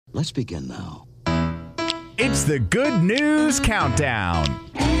Let's begin now. It's the Good News Countdown.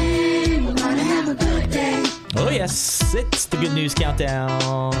 Hey, we're gonna have a good day. Oh, yes. It's the Good News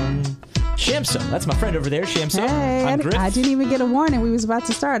Countdown. Shamso. That's my friend over there, Shamso. Hey, I'm Griff. I didn't even get a warning. We was about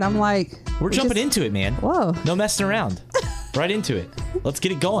to start. I'm like... We're jumping into it, man. Whoa. No messing around. Right into it. Let's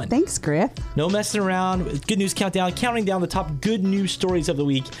get it going. Thanks, Griff. No messing around. Good News Countdown, counting down the top good news stories of the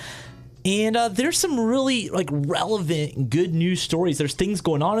week. And there's some really relevant good news stories. There's things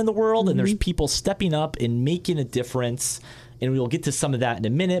going on in the world, and there's people stepping up and making a difference. And we'll get to some of that in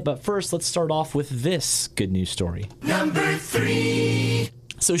a minute. But first, let's start off with this good news story. Number 3.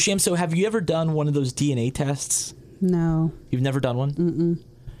 So, Shamso, have you ever done one of those DNA tests? No. You've never done one? Mm-mm.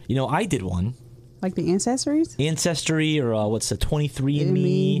 You know, I did one. Like the Ancestries? Ancestry or what's a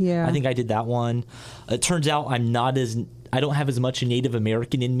 23andMe? Yeah. I think I did that one. It turns out I don't have as much Native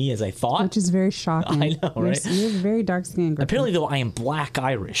American in me as I thought. Which is very shocking. I know, right? You're very dark skinned. Apparently, though, I am Black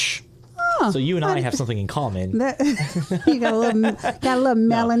Irish. Oh, So you and I have something in common. you got a little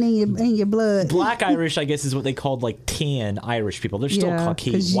melanin in your blood. Black Irish, I guess, is what they called tan Irish people. They're still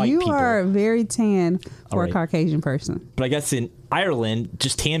Caucasian white people. You are very tan for Right. a Caucasian person. But I guess in Ireland,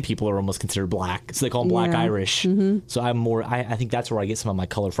 just tan people are almost considered black. So they call them Black Yeah. Irish. Mm-hmm. So I'm more, I think that's where I get some of my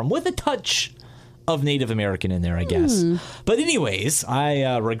color from, with a touch of Native American in there, I guess. But anyways,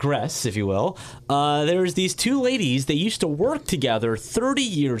 I regress, if you will. There's these two ladies. They used to work together 30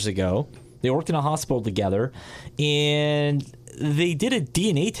 years ago. They worked in a hospital together, and they did a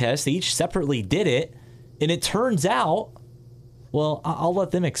DNA test. They each separately did it, and it turns out, well, I'll let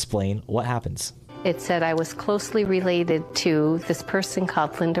them explain what happens. It said I was closely related to this person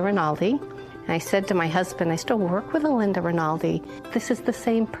called Linda Rinaldi. And I said to my husband, I still work with a Linda Rinaldi. This is the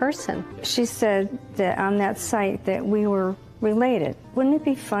same person. She said that on that site that we were related. Wouldn't it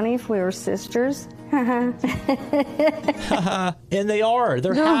be funny if we were sisters? And they are.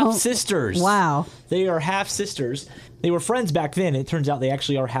 They're half sisters. Wow. They are half sisters. They were friends back then. It turns out they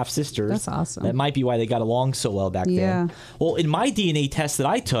actually are half sisters. That's awesome. That might be why they got along so well back Yeah. then. Well, in my DNA test that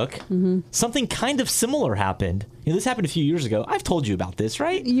I took, something kind of similar happened. This happened a few years ago. I've told you about this,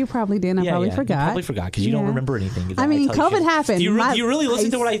 right? You probably did. I probably forgot. You probably forgot because you don't remember anything. I mean, tell you COVID shit. happened. Do you really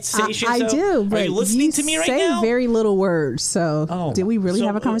listen to what I say, Shamso? I do. But are you listening to me right now? say very little words. So, did we really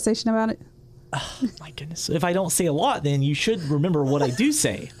have a conversation about it? My goodness. If I don't say a lot, then you should remember what I do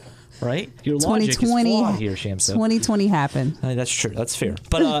say, right? Your logic is 2020 flawed here, Shamso. 2020 happened. That's true. That's fair.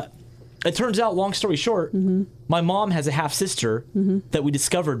 But it turns out, long story short, my mom has a half-sister that we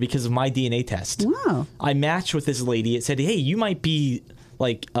discovered because of my DNA test. Wow. I matched with this lady. It said, hey, you might be,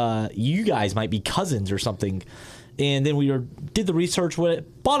 you guys might be cousins or something. And then we did the research.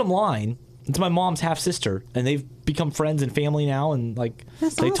 Bottom line, it's my mom's half-sister, and they've become friends and family now, and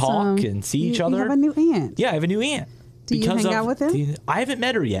That's they awesome. talk and see each other. You have a new aunt. Yeah, I have a new aunt. Do you hang out with them? I haven't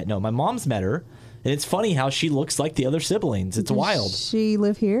met her yet. No, my mom's met her, and it's funny how she looks like the other siblings. It's wild. She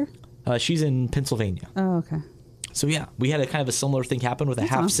live here? She's in Pennsylvania. Oh, okay. So yeah, we had a kind of a similar thing happen with a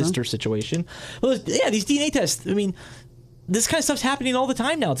That's half-sister awesome. situation. Well, yeah, these DNA tests. I mean, this kind of stuff's happening all the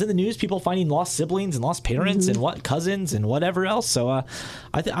time now. It's in the news. People finding lost siblings and lost parents and cousins and whatever else. So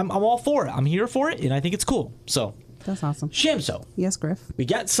I'm all for it. I'm here for it, and I think it's cool. So That's awesome. Shamso. Yes, Griff. We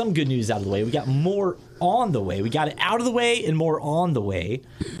got some good news out of the way. We got more on the way. We got it out of the way and more on the way.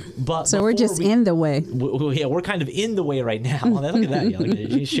 But So we're just in the way. Yeah, we're kind of in the way right now. Look at that. Yeah, look at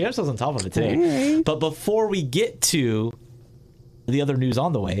it. Shamso's on top of it today. Hey. But before we get to the other news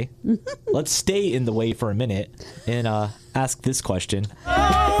on the way, let's stay in the way for a minute and ask this question.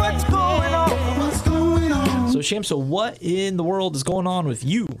 What's going on? What's going on? So, Shamso, what in the world is going on with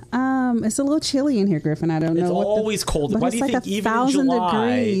you? It's a little chilly in here, Griffin. I don't know. It's what always cold. But Why it's do you like think even in 1,000 July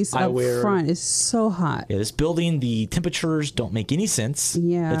degrees I up wear... front. It's so hot. Yeah, this building, the temperatures don't make any sense.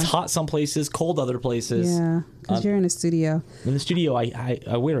 Yeah. It's hot some places, cold other places. Yeah, because you're in a studio. In the studio, I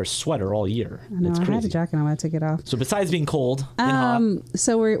wear a sweater all year. I know. It's I crazy. had a jacket on when I took it off. So besides being cold and hot,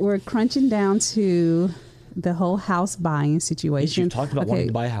 So we're crunching down to the whole house buying situation. you talked about wanting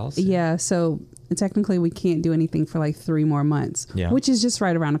to buy a house. Yeah. So technically we can't do anything for like 3 more months, Yeah. which is just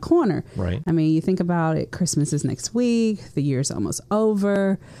right around the corner. Right. I mean, you think about it, Christmas is next week. The year's almost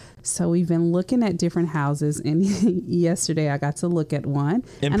over. So we've been looking at different houses, and yesterday I got to look at one.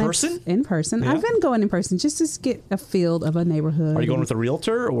 In person? In person. Yeah. I've been going in person just to get a feel of a neighborhood. Are you going with a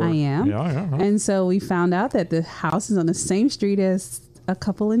realtor? Or? I am. Yeah. And so we found out that the house is on the same street as a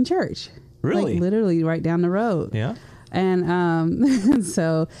couple in church. Really? Like literally right down the road. Yeah. And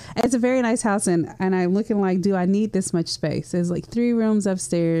so it's a very nice house, and I'm looking like, do I need this much space? There's like 3 rooms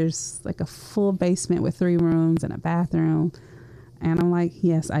upstairs, like a full basement with 3 rooms and a bathroom. And I'm like,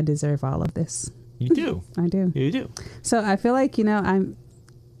 yes, I deserve all of this. You do. I do. You do. So I feel like,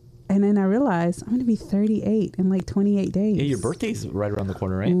 And then I realized I'm going to be 38 in like 28 days. Yeah, your birthday's right around the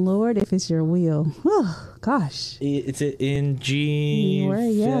corner, right? Lord, if it's your will. Oh, gosh. It's in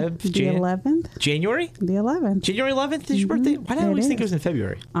January, The 11th. January? The 11th. January 11th is your birthday? Why did I always think it was in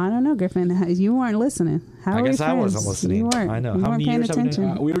February? I don't know, Griffin. You weren't listening. How I are we guess I wasn't friends? listening. You weren't. I know. You How weren't many paying years have we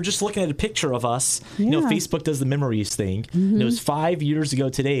attention. been? We were just looking at a picture of us. You know, Yeah. Facebook does the memories thing. And it was 5 years ago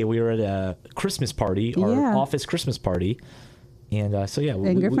today. We were at a Christmas party, our Yeah. office Christmas party. And so, yeah.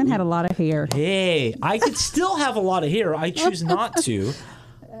 And Griffin had a lot of hair. Hey, I could still have a lot of hair. I choose not to.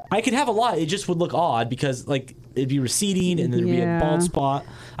 I could have a lot. It just would look odd because, like, it'd be receding and there'd be a Yeah. bald spot.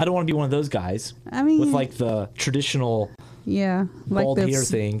 I don't want to be one of those guys. I mean, with, like, the traditional yeah, like bald hair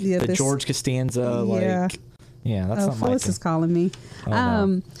thing. Yeah, the this- George Costanza, Yeah. like, yeah, that's Oh, not my Phyllis thing. is calling me.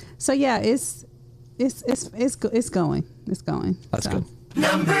 no. So yeah, it's going. It's going. That's So. good.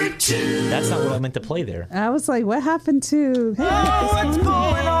 Number 2. That's not what I meant to play there. I was like, what happened to? Hey, What's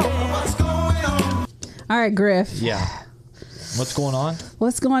going on? What's going on? all right, Griff. Yeah. What's going on?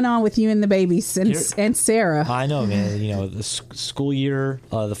 What's going on with you and the babies and Sarah? I know, man. You know, the school year,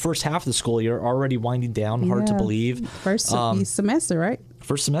 the first half of the school year already winding down. Hard to Yeah. believe. First semester, right?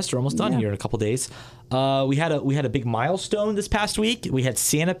 First semester almost done Yeah. here in a couple days. We had a big milestone this past week. We had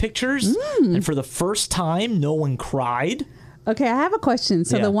Santa pictures, and for the first time, no one cried. Okay, I have a question.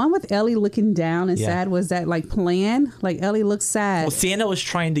 So Yeah. the one with Ellie looking down and Yeah. sad, was that like planned? Like Ellie looks sad. Well, Santa was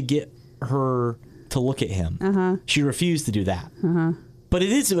trying to get her to look at him. She refused to do that. But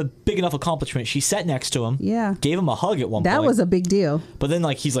it is a big enough accomplishment. She sat next to him. Yeah. Gave him a hug at one That point. was a big deal. But then,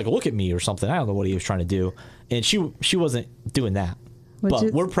 like, he's like, "Look at me" or something. I don't know what he was trying to do, and she wasn't doing that. Which But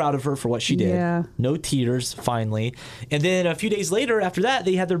is- we're proud of her for what she did. Yeah. No tears, finally. And then a few days later, after that,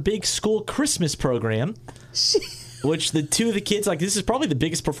 they had their big school Christmas program, which the two of the kids, like, this is probably the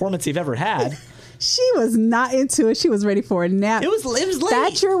biggest performance they've ever had. She was not into it. She was ready for a nap. It was late.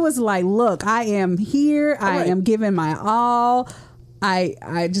 Thatcher was like, look, I am here. I right. am giving my all.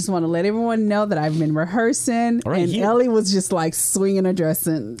 I just want to let everyone know that I've been rehearsing. All right, and Ellie was just like swinging her dress.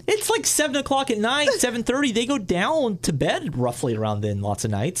 And It's like 7 o'clock at night, 7:30. They go down to bed roughly around then lots of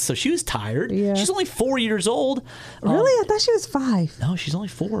nights. So she was tired. Yeah. She's only 4 years old. really? I thought she was 5. No, she's only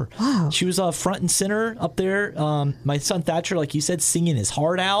 4. Wow. She was front and center up there. My son Thatcher, like you said, singing his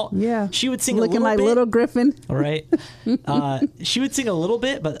heart out. Yeah. She would sing Looking a little like bit. little Griffin. All right. She would sing a little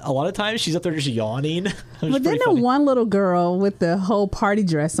bit, but a lot of times she's up there just yawning. It was But then pretty the funny. one little girl with the whole party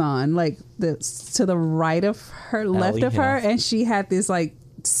dress on, like to the right of her, left of her, yeah. and she had this like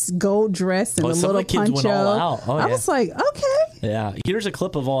gold dress and Oh, a some of little the kids went poncho. all out. Oh, I yeah. was like, okay. Yeah. Here's a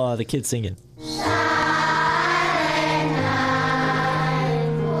clip of the kids singing.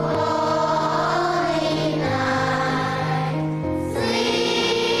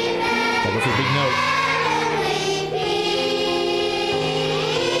 That was a big note.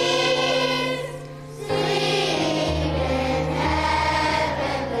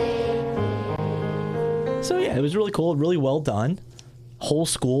 So yeah, it was really cool, really well done. Whole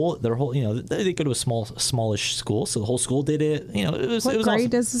school, their whole, they go to a smallish school, so the whole school did it. It was What it was grade awesome.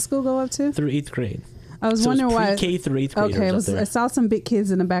 does the school go up to? Through 8th grade. I was So it was wondering why. pre-K through 8th graders Okay, up there. I saw some big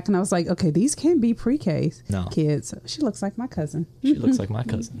kids in the back, and I was like, okay, these can't be pre-K No. kids. She looks like my cousin. She looks like my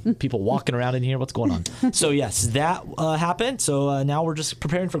cousin. People walking around in here. What's going on? So yes, that happened. So now we're just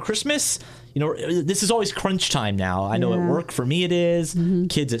preparing for Christmas. This is always crunch time now. I know Yeah. at work for me it is.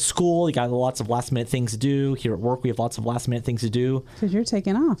 Kids at school, you got lots of last minute things to do. Here at work, we have lots of last minute things to do. Because you're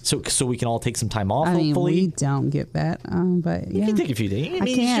taking off. So we can all take some time off. I mean, hopefully, we don't get that, but yeah. you can take a few days. I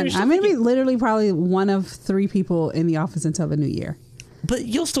can. you're still I'm going to be taking- literally probably one of 3 people in the office until the new year. but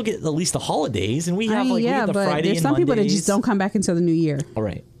you'll still get at least the holidays, and we have we yeah, have the but Friday there's and some people that Mondays. just don't come back until the new year. All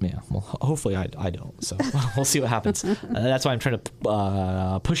right. Yeah. Well, hopefully I don't. So we'll see what happens. That's why I'm trying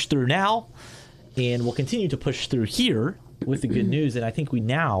to push through now, and we'll continue to push through here with the good news. And I think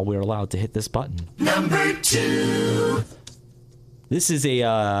we're allowed to hit this button. Number 2. This is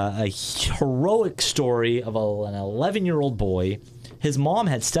a heroic story of an 11-year-old boy. His mom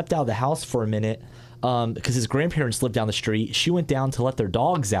had stepped out of the house for a minute because his grandparents lived down the street. She went down to let their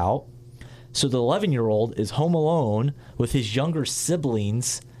dogs out. So the 11-year-old is home alone with his younger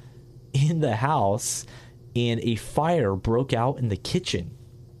siblings in the house, and a fire broke out in the kitchen.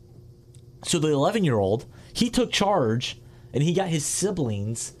 So the 11-year-old, he took charge, and he got his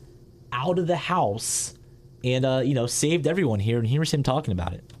siblings out of the house and, saved everyone here. And here's him talking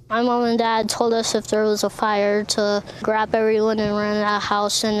about it. My mom and dad told us if there was a fire to grab everyone and run out of the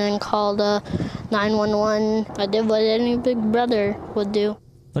house and then call the 911. I did what any big brother would do.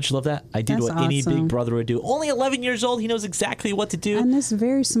 Don't you love that? I did That's what any awesome. big brother would do. Only 11 years old, he knows exactly what to do. And it's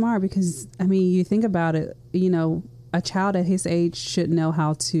very smart because, I mean, you think about it, a child at his age should know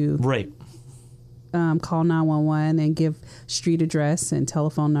how to Right. call 911 and give street address and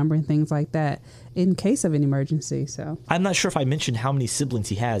telephone number and things like that in case of an emergency. So I'm not sure if I mentioned how many siblings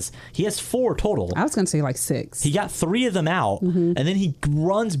he has. He has 4 total. I was going to say like 6. He got 3 of them out, and then he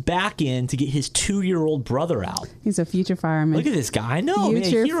runs back in to get his 2-year-old brother out. He's a future fireman. Look at this guy. I know.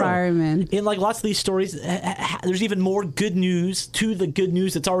 Future man, hero. fireman. In like lots of these stories, there's even more good news to the good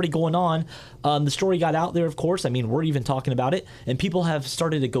news that's already going on. The story got out there, of course. I mean, we're even talking about it, and people have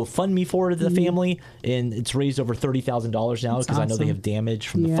started a GoFundMe for the family, and it's raised over $30,000 now because I know they have damage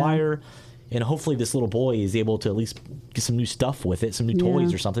from the fire. And hopefully this little boy is able to at least get some new stuff with it, some new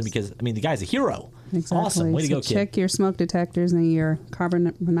toys or something, because, I mean, the guy's a hero. Exactly. Awesome. Way to go, kid. Check your smoke detectors and your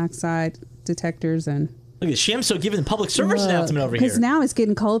carbon monoxide detectors. And Look at Shamso giving public service announcement over here. because now it's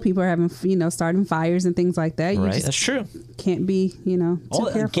getting cold. People are having, starting fires and things like that. You Right, just that's true. can't be, too All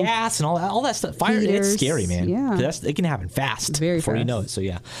that careful. gas and all that stuff. Fire, Heaters, it's scary, man. yeah. 'Cause it can happen fast Very before you fast. know it. So,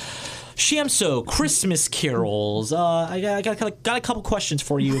 yeah. Shamso, Christmas carols. I got a couple questions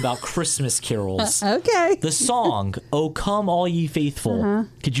for you about Christmas carols. Okay. The song, "O Come All Ye Faithful."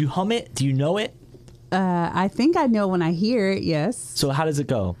 Could you hum it? Do you know it? I think I know when I hear it, yes. So how does it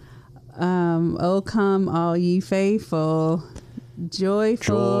go? Oh, come all ye faithful,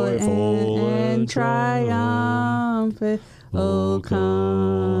 joyful and triumphant. Oh,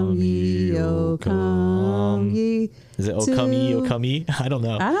 come ye, oh, come ye. Is it "O Come Ye, O Come Ye"? I don't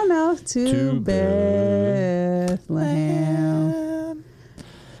know. I don't know. To Bethlehem.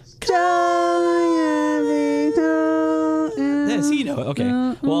 Yeah, see, you know, okay.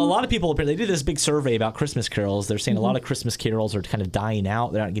 Well, a lot of people, they did this big survey about Christmas carols. They're saying a lot of Christmas carols are kind of dying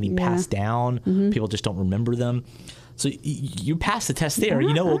out. They're not getting passed down. People just don't remember them. So you passed the test there.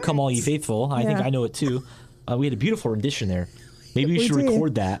 You know, "O Come All Ye Faithful." I think I know it too. We had a beautiful rendition there. Maybe we should did.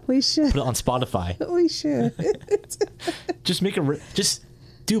 record that. We should. Put it on Spotify. We should. Just just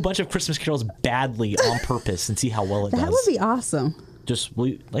do a bunch of Christmas carols badly on purpose and see how well it does. That would be awesome.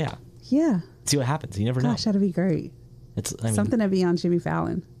 Yeah. Yeah. See what happens. You never know. Gosh, that'd be great. I mean, Something to be on Jimmy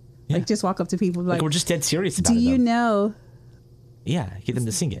Fallon. Yeah. Like, just walk up to people and be like like, we're just dead serious about do it. you though. know? Yeah, get them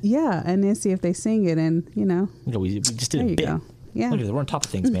to sing it. Yeah, and then see if they sing it, and We just did there a you bit. go. Yeah. Look at that. We're on top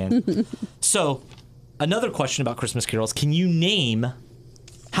of things, man. So, another question about Christmas carols. Can you name,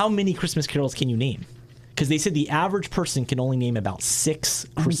 how many Christmas carols can you name? Because they said the average person can only name about 6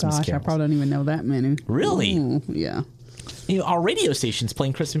 Christmas oh gosh, carols. I probably don't even know that many. Really? Ooh, yeah. You know, our radio station's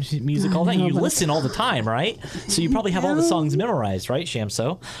playing Christmas music all the time. know, You but- listen all the time, right? So you probably have all the songs memorized, right,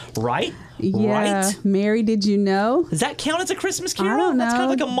 Shamso? Right? Yeah. Right? Mary, did you know? Does that count as a Christmas carol? don't That's kind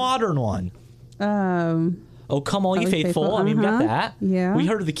of know. like a modern one. Oh, Come All Ye All Ye Faithful. Faithful, I mean, we got that. Yeah. We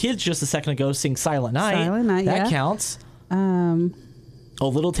heard of the kids just a second ago sing Silent Night. Silent Night, That yeah. counts. Um, Oh,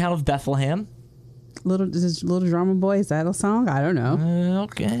 Little Town of Bethlehem. Little Drummer Boy, is that a song? I don't know.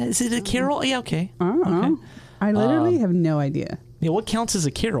 Okay. Is it a carol? Yeah, okay. I don't know. I literally have no idea. Yeah, what counts as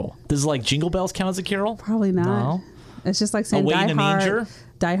a carol? Does like Jingle Bells count as a carol? Probably not. No. It's just like saying Away Die in a Hard. Manger?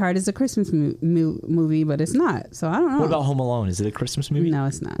 Die Hard is a Christmas movie, but it's not. So I don't know. What about Home Alone? Is it a Christmas movie? No,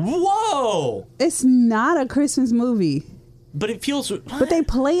 it's not. Whoa! It's not a Christmas movie. But it feels. But they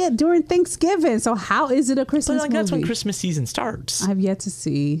play it during Thanksgiving. So how is it a Christmas But like movie? that's when Christmas season starts. I've yet to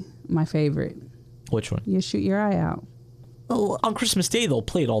see my favorite. Which one? You Shoot Your Eye Out. Oh, on Christmas Day they'll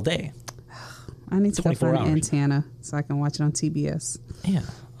play it all day. I need to go 24 find an hours. antenna so I can watch it on TBS. Yeah.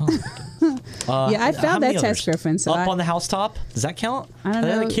 Oh, Yeah, I how found many that others? Tess Griffin. So Up I, on the housetop. Does that count? I don't Is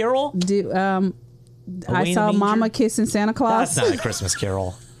know. that a carol? I Away in saw a Manger? Mama kissing Santa Claus. That's not a Christmas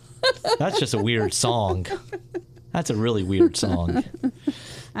carol. That's just a weird song. That's a really weird song.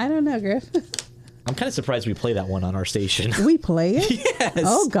 I don't know, Griff. I'm kind of surprised we play that one on our station. We play it? Yes.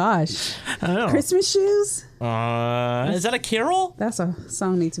 Oh, gosh. I don't know. Christmas Shoes? Is that a carol? That's a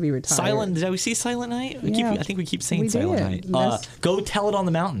song need to be retired. Silent? Did we see Silent Night? Yeah. I think we keep saying We Silent did. Night. That's- Go Tell It on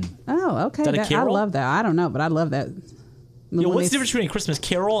the Mountain. Oh, okay. that a I carol? love that. I don't know, but I love that. What's When the they- difference between a Christmas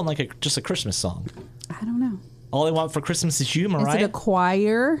carol and like just a Christmas song? I don't know. All I Want for Christmas is You, Is Mariah? it a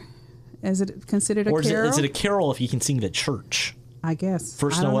choir? Is it considered a Or carol? is it a carol if you can sing it at church? I guess.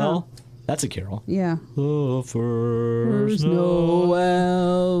 First I don't Noel? know. That's a carol. Yeah. The first There's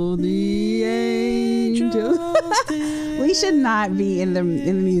Noel, the angel. We should not be in the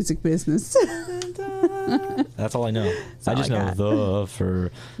music business. That's all I know. I all just I know got. the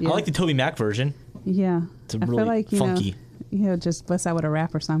for. Yeah. I like the Toby Mac version. Yeah. It's a I really feel like, funky. Just bust out with a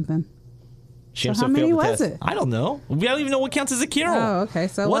rap or something. Shamso how many failed the was test. it? I don't know. We don't even know what counts as a carol. Oh, okay.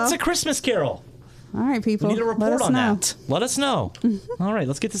 So What's well, a Christmas carol? all right, people. We need a let report us on know. that. Let us know. All right,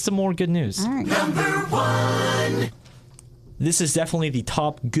 let's get to some more good news. All right. this is definitely the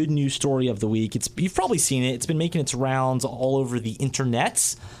top good news story of the week. You've probably seen it. It's been making its rounds all over the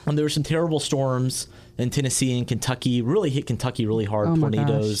internets. There were some terrible storms in Tennessee and Kentucky. Really hit Kentucky really hard. Oh my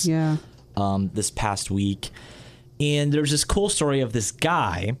tornadoes. gosh, yeah. This past week. And there's this cool story of this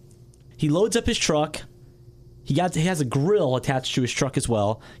guy. He loads up his truck. He has a grill attached to his truck as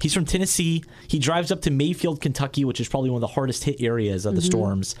well. He's from Tennessee. He drives up to Mayfield, Kentucky, which is probably one of the hardest hit areas of the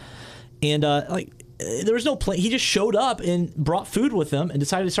storms. And there was no plan. He just showed up and brought food with him and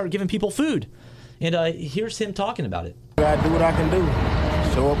decided to start giving people food. And here's him talking about it. I do what I can do.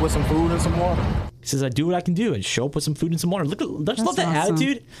 Show up with some food and some water. He says, I do what I can do and show up with some food and some water. Don't you love that awesome.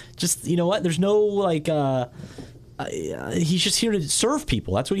 attitude? Just, you know what? There's no, he's just here to serve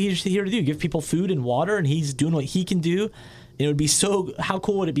people. That's what he's here to do. Give people food and water, and he's doing what he can do. And it would be how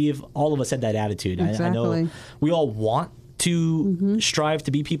cool would it be if all of us had that attitude? Exactly. I know we all want to strive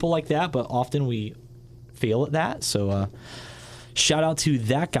to be people like that, but often we fail at that. So shout out to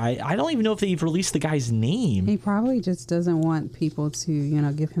that guy. I don't even know if they've released the guy's name. He probably just doesn't want people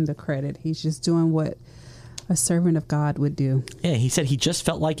to, give him the credit. He's just doing what a servant of God would do. Yeah, he said he just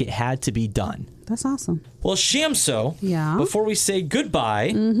felt like it had to be done. That's awesome. Well, Shamso, Yeah? before we say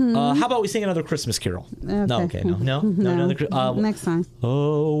goodbye, how about we sing another Christmas carol? No, no. Next time.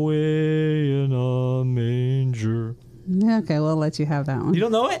 Away in a manger. Okay, we'll let you have that one. You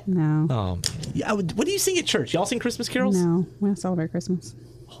don't know it? No. Oh, man. Yeah, what do you sing at church? Y'all sing Christmas carols? No, we don't celebrate Christmas.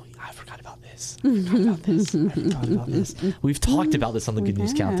 Oh, I forgot about this. We've talked about this on the Good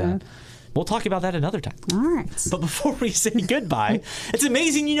News Countdown. We'll talk about that another time. All right. But before we say goodbye, it's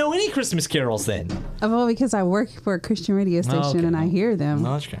amazing you know any Christmas carols then. Well, because I work for a Christian radio station and I hear them.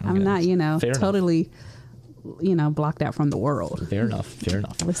 No, that's okay. I'm not, Fair totally, blocked out from the world. Fair enough.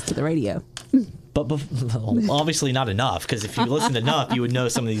 I listen to the radio. But obviously not enough, because if you listened enough, you would know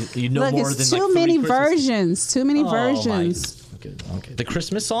some of these. You know Look, more it's than too like many 3 Christmas. versions. Too many versions. Okay. The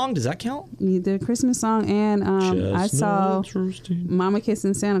Christmas song, does that count? The Christmas song, and I saw Mama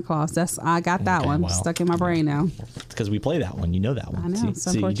Kissing Santa Claus. I got that one stuck in my brain now. It's because we play that one. You know that one. I know. It's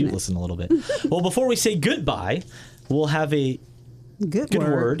so you do unfortunate. listen a little bit. Well, before we say goodbye, we'll have a Good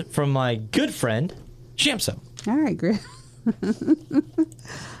word from my good friend, Shamso. All right, great.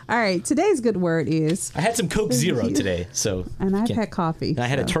 All right, today's good word is... I had some Coke Zero today, so... And I've had coffee. And I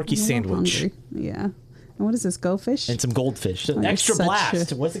had a turkey I'm sandwich. hungry. Yeah. And what is this, goldfish? And some goldfish. Oh, Extra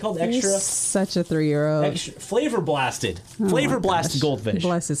blast. What's it called? Extra? You're such a 3-year-old. Extra flavor blasted. Oh Flavor my blasted gosh. goldfish.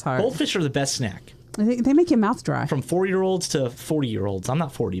 Bless his heart. Goldfish are the best snack. They make your mouth dry. From 4-year-olds to 40-year-olds. I'm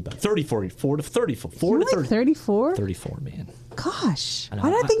not 40, but 34 to 34. 4 You're to 30. like 34? 34, man. Gosh. I know.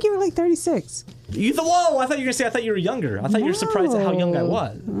 Why did I think you were like 36? Whoa! I thought you were going to say I thought you were younger. I thought you were surprised at how young I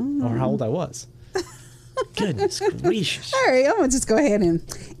was. Or how old I was. Goodness gracious. All right, I'm going to just go ahead and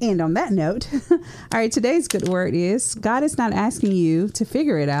end on that note. All right, today's good word is God is not asking you to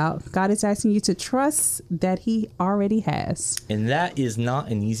figure it out. God is asking you to trust that he already has. And that is not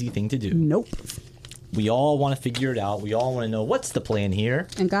an easy thing to do. Nope. We all want to figure it out. We all want to know what's the plan here.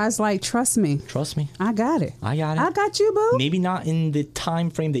 And God's like, trust me. Trust me. I got it. I got it. I got you, boo. Maybe not in the time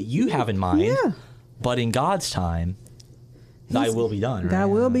frame that you have in mind. Yeah. But in God's time, thy will be done. Right? Thy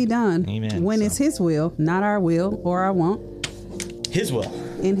will be done. Amen. When it's his will, not our will or our won't. His will.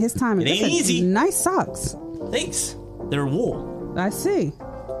 In his time. It ain't Those are easy. Nice socks. Thanks. They're wool. I see.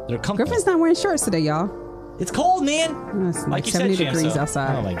 They're comfortable. Griffin's not wearing shorts today, y'all. It's cold, man. It's Like like you 70 said, degrees Shamso.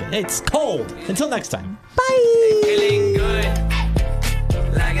 outside. Oh my god. It's cold. Until next time. Bye. Feeling good,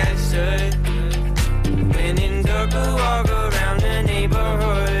 like I should. When in dark, walk